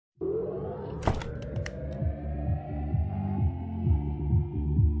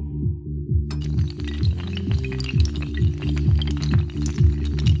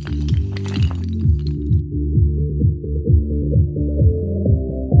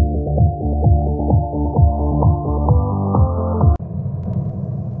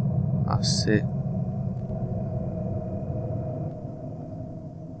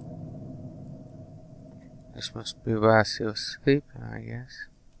This must be where she was sleeping, I guess.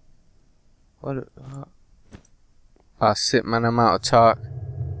 What? Oh, shit, man, I'm out of talk.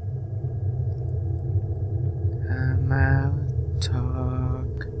 I'm out of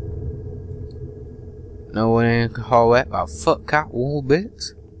talk. No one in the hallway. Oh, fuck that wall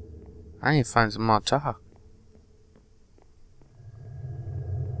bits. I need to find some more talk.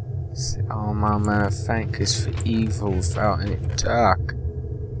 Oh, my man, thank is for evil without any talk.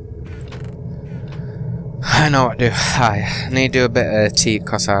 I know what to do. I need to do a bit of tea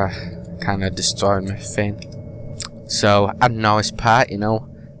because I kind of destroyed my thing. So, I know this part, you know.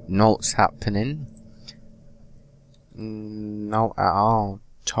 Notes happening. Not at all.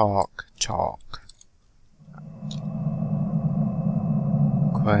 Talk.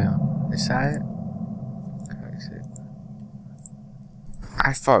 Quiet. Is that it? Okay, is it?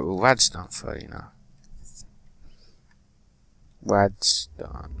 I thought it was redstone for, you know.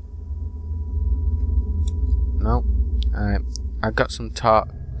 Redstone. No. Alright. I got some talk.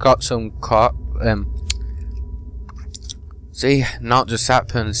 Got some clock. See, not just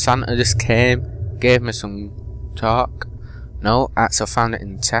happened. Santa just came, gave me some talk. No, actually found it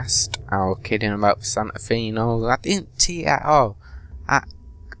in the test. I was kidding about the Santa thing, you know. I didn't see it at all. At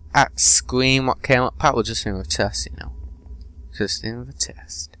screen what came up, that was just in the test, you know. Just in the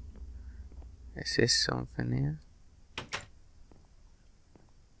test. Is this something here?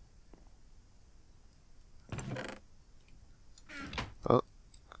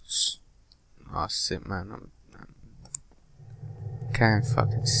 Books. Oh shit, man, can't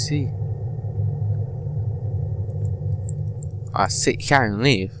fucking see. Oh shit, you can't even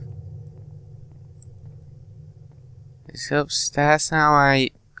leave. It's upstairs now. I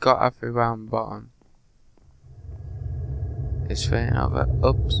got everywhere on bottom. It's fading over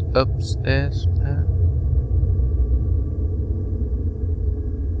upstairs.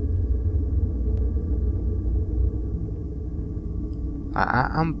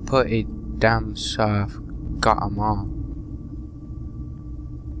 I'm pretty damn sure I've got them all.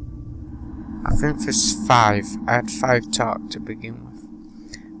 I think there's 5. I had 5 talk to begin with.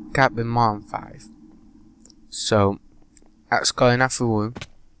 Can't be more than 5. So, that's going off a room.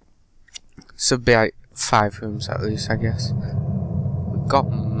 Should be like 5 rooms at least, I guess. We've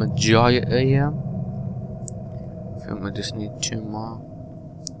got majority here. I think we just need 2 more.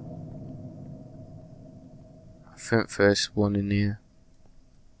 I think there's 1 in here.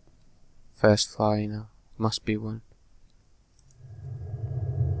 First floor, you know. Must be 1.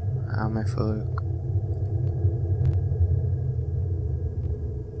 I'll have a look.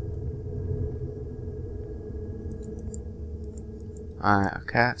 Alright, I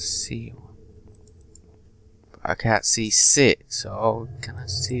can't see 1. But I can't see 6, so can I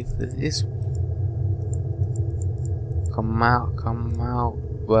see if there is 1? Come out,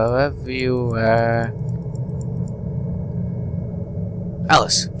 wherever you are.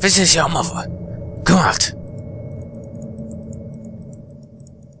 Alice, this is your mother. Come out.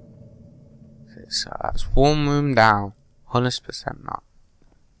 So that's 1 room down, 100% not.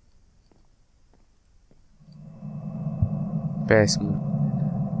 Basement.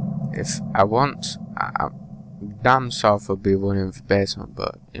 If I want, I'm damn sure there'll be 1 in the basement,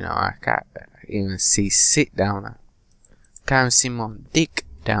 but you know I can't even see sit down there. Can't even see my dick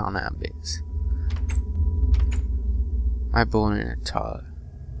down there bits. I born in a toilet.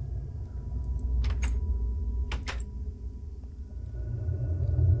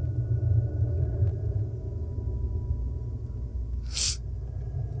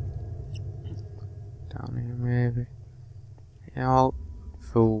 Down here maybe. You know,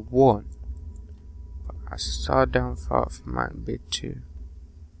 for 1. But I saw down thought it might be 2.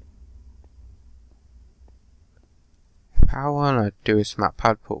 What I wanna do is my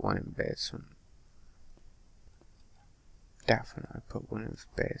pad put 1 in basement. Definitely put 1 in the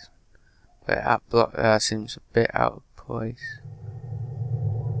basement. But that block there seems a bit out of place.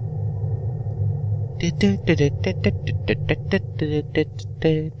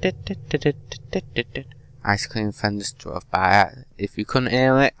 Ice cream fenders drove by. If you couldn't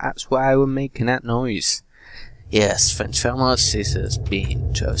hear it, that's why we're making that noise. Yes, French family scissors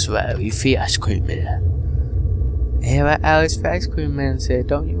being just where we feel ice cream here. Hear what Alice the ice cream man said,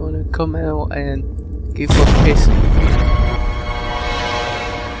 don't you want to come out and give up a kiss?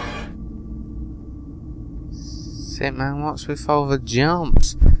 Shit man, what's with all the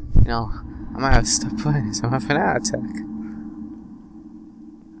jumps? You know, I might have to stop playing this, I'm having an heart attack.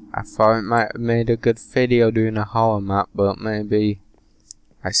 I thought it might have made a good video doing a horror map, but maybe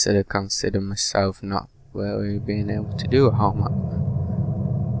I should have considered myself not really being able to do a horror map.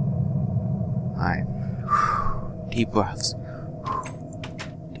 Alright. Deep breaths.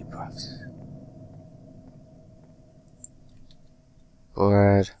 Deep breaths.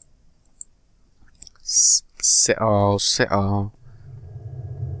 Bread. Sit all. Is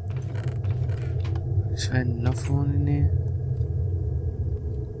there another one in here?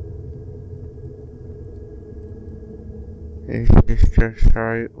 It's just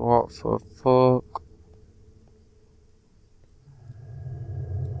right, what the fuck?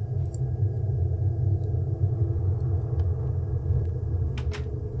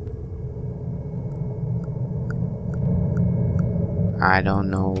 I don't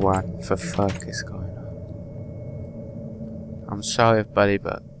know what the fuck is going on. I'm sorry, buddy,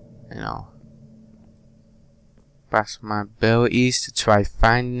 but, you know, past my abilities to try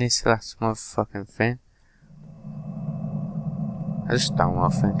finding this last motherfucking thing. I just don't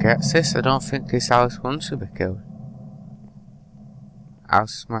want to think it's this. I don't think this Alice wants to be killed.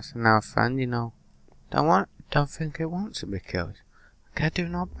 Alice must have now friend, you know. Don't think it wants to be killed. I can't do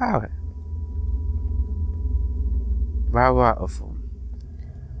nothing about it. Right of one.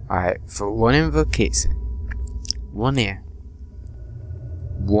 Alright, for one in the kitchen. One here.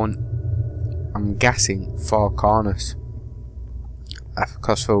 One. I'm guessing 4 corners.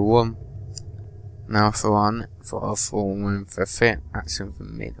 Because for one. Now for one. For one for fit. That's in the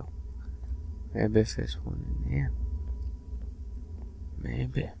middle. Maybe if there's one in here.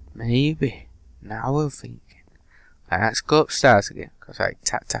 Maybe. Now we're thinking. Right, let's go upstairs again. Because I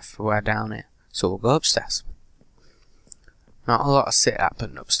tapped everywhere down here. So we'll go upstairs. Not a lot of shit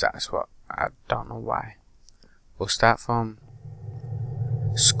happened upstairs, but I don't know why. We'll start from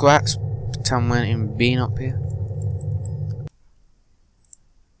scratch. Pretend we ain't even been up here.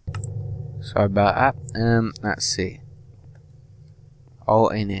 Sorry about that. Let's see. All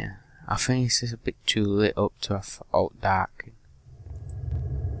in here. I think this is a bit too lit up to have all dark.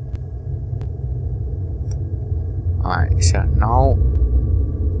 Alright, so no.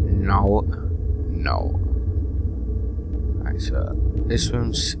 Alright, so this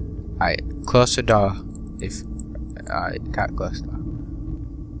room's. Alright, close the door. If. Alright, can't close the door.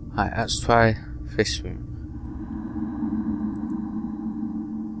 Alright, let's try this room.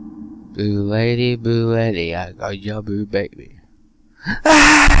 Blue lady, I got your blue baby.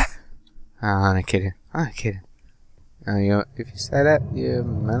 Ah! Oh, I'm kidding. If you say that, you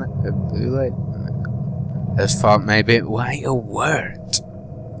meant it. A blue lady. I just thought maybe it was a word.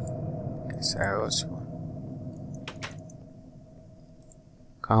 Guess that was one.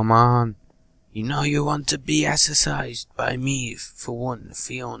 Come on. You know you want to be exercised by me for one,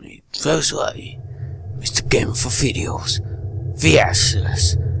 the only. Firstly, Mr. Game for Videos. The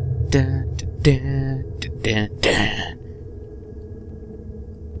answers. Dun, dun, dun, dun, dun.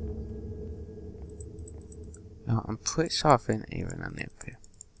 No, I'm pretty sure I think even on it here.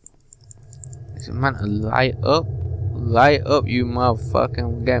 Is it meant to light up? Light up, you motherfucker.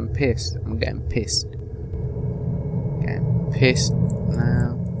 I'm getting pissed. Getting pissed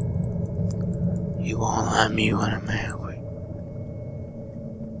now. You won't let me when I'm angry.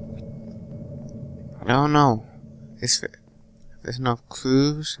 I don't know. There's no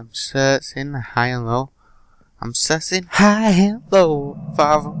clues. I'm searching high and low. I'm searching high and low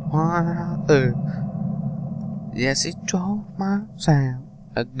for the one. Yes, it drove myself.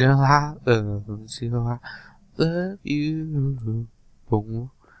 A girl I love you. I love you.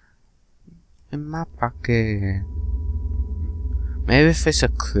 Boom. In my pocket. Maybe if it's a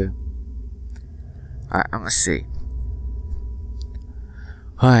clue. Alright, I'm gonna see.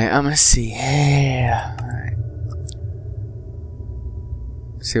 Alright, I'm gonna see here. Alright.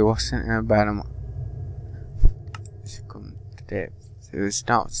 See what's in there about him. Let's come to there. See what's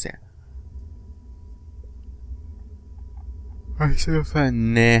not there. I see if I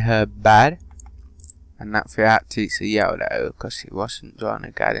near her bed. And that the art teacher yelled at her because he wasn't drawing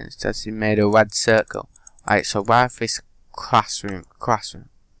a guide. Instead he made a red circle. Alright, so why if this classroom.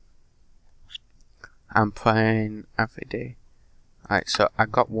 I'm playing every day. Alright, so I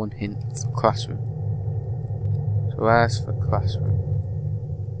got one hint for classroom. So where's the classroom?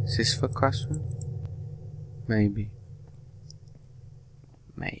 Is this for classroom? Maybe.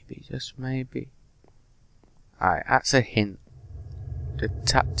 Just maybe. Alright, that's a hint.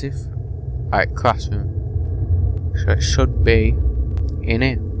 Detective. Alright, classroom. So it should be in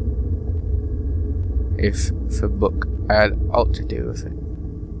it. If the book had ought to do with it.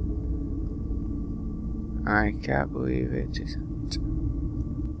 I can't believe it isn't.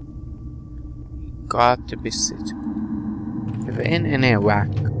 Got to be sit. If it ain't in here, whack.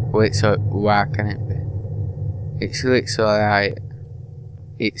 Wait, so why can it be? It's literally like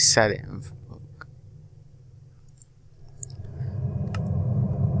it said it in the book.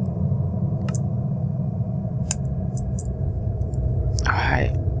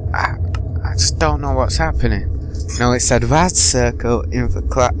 Alright, I just don't know what's happening. No, it said red circle in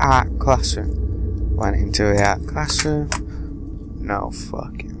the art classroom. Went into the art classroom. No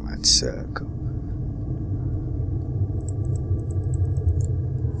fucking red circle.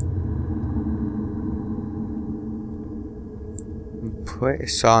 I'm pretty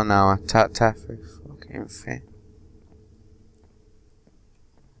sure now I tapped every fucking thing.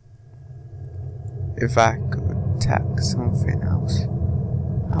 If I could tap something else,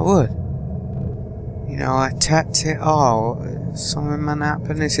 I would. You know, I tapped it all. Something might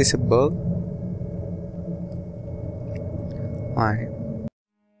happen. Is this a bug? Right.